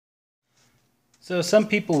So some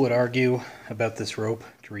people would argue about this rope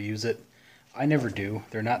to reuse it. I never do.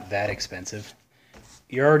 They're not that expensive.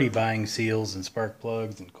 You're already buying seals and spark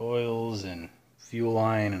plugs and coils and fuel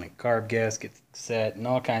line and a carb gasket set and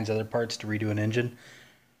all kinds of other parts to redo an engine.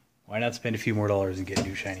 Why not spend a few more dollars and get a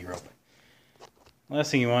new shiny rope? Last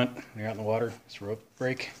thing you want when you're out in the water is a rope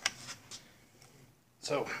break.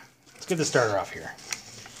 So let's get the starter off here.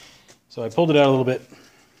 So I pulled it out a little bit.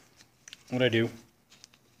 What I do,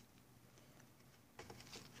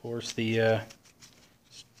 force the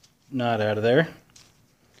knot out of there,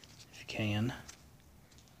 if you can.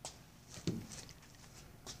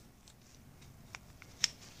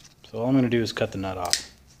 So all I'm going to do is cut the nut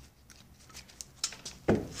off.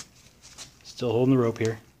 Still holding the rope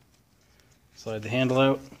here. Slide the handle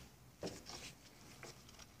out.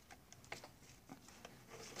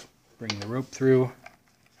 Bring the rope through.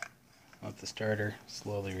 Let the starter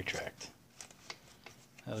slowly retract.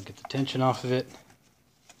 That'll get the tension off of it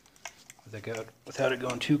without it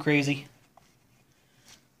going too crazy.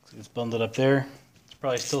 So it's bundled up there. There's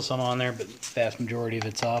probably still some on there, but the vast majority of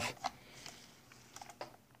it's off.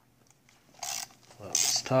 Pull out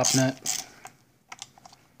this top nut.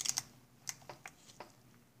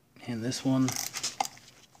 And this one.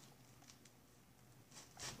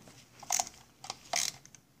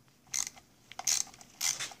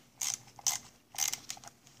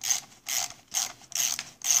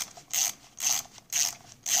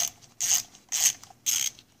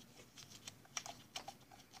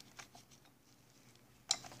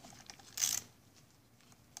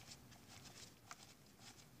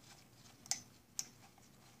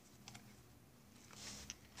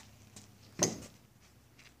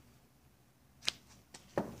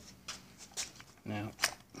 Now,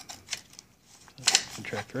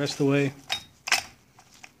 contract the rest of the way,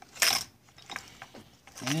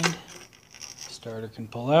 and starter can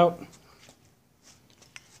pull out.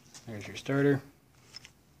 There's your starter.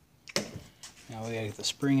 Now we gotta get the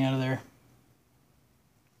spring out of there.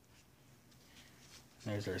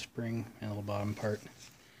 There's our spring and the little bottom part.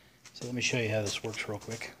 So let me show you how this works real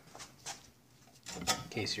quick, in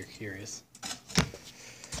case you're curious.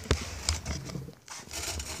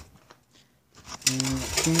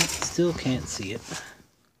 Still can't see it.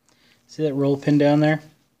 See that roll pin down there?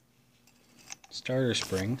 Starter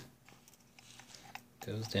spring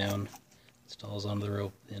goes down, installs onto the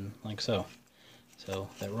rope pin like so. So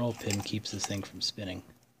that roll pin keeps this thing from spinning.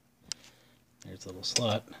 There's a little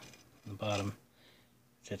slot on the bottom,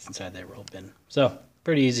 fits inside that roll pin. So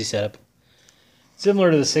pretty easy setup.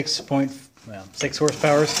 Similar to the 6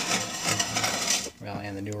 horsepowers, well,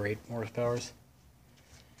 and the newer 8 horsepowers.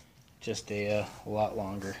 Just a lot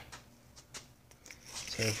longer.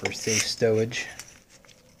 So for safe stowage,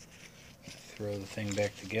 throw the thing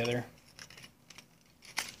back together.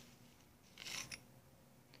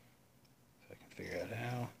 If I can figure out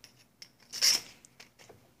how.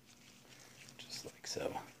 Just like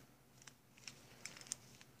so.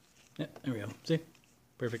 Yeah, there we go. See?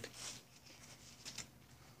 Perfect.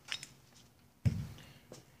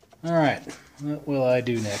 Alright, what will I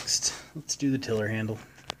do next? Let's do the tiller handle.